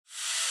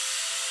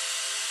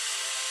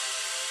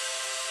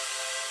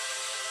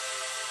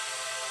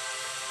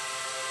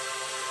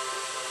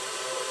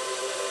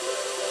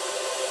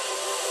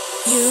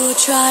You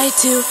tried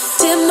to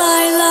dim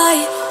my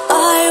light,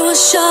 I will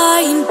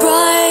shine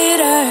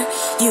brighter.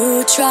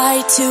 You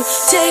tried to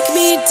take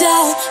me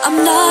down, I'm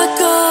not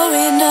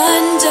going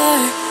under.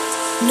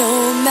 No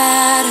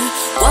matter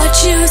what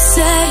you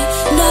say,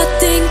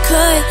 nothing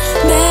could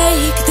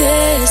make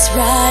this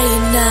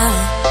right now.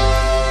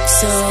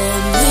 So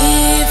I'm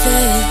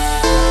leaving.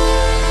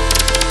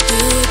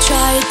 You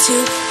tried to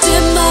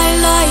dim my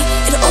light,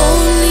 it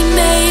only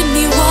made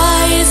me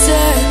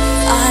wiser.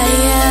 I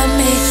am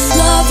a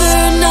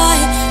lover, not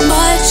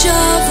much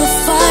of a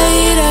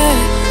fighter.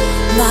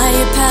 My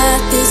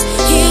path is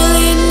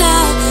healing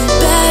now,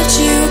 bet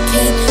you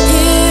can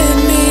hear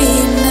me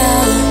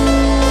now.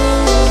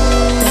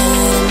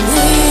 That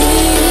I'm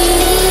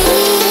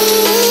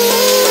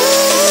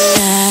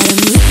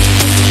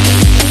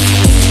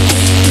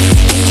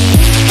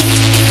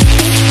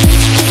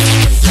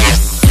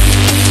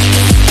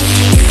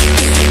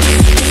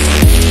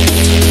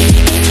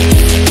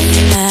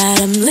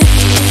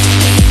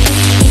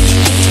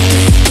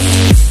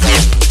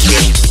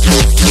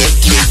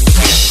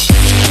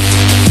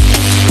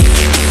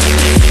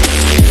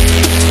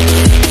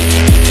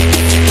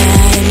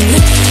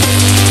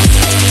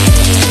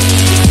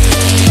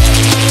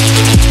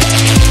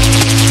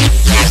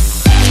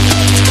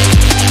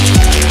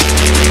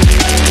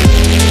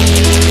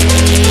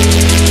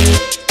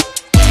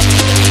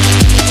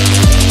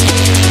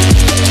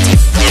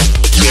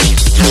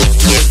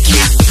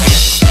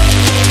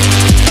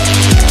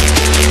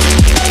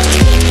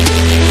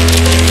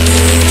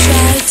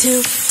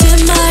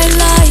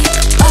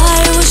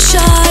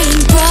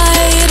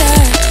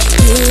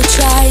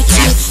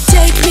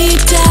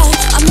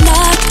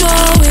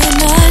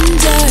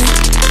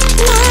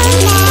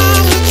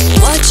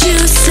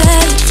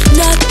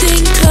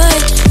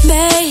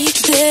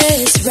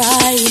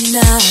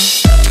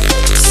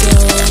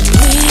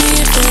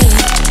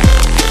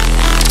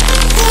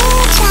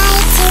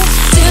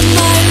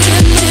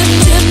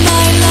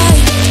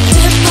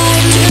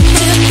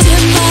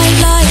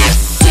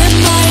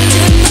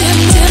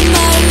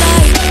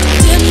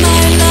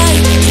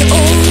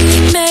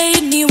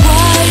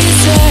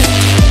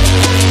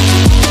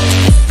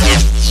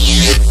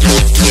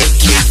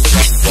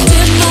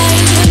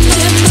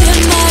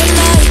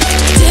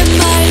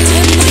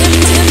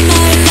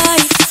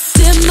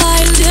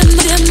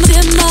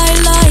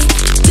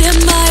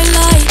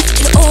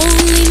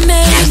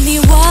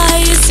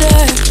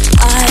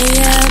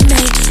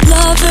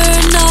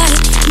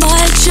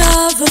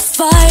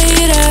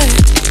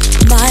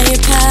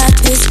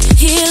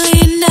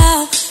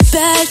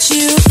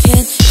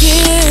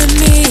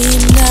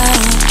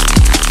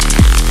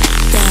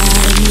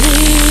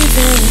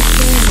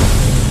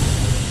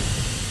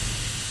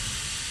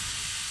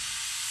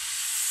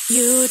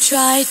You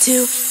tried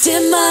to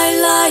dim my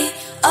light,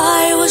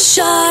 I will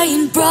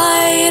shine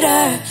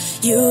brighter.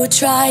 You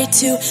tried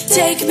to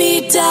take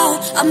me down,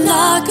 I'm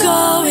not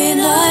going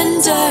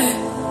under.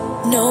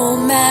 No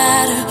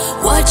matter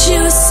what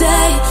you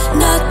say,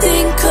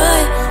 nothing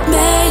could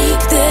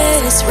make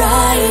this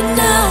right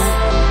now.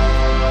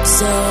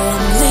 So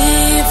I'm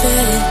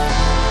leaving.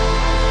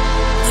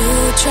 You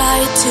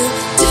tried to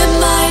dim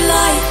my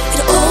light,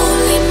 it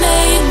only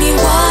made me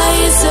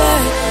wiser.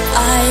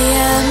 I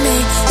am a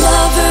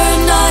lover,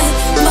 not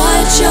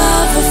much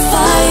of a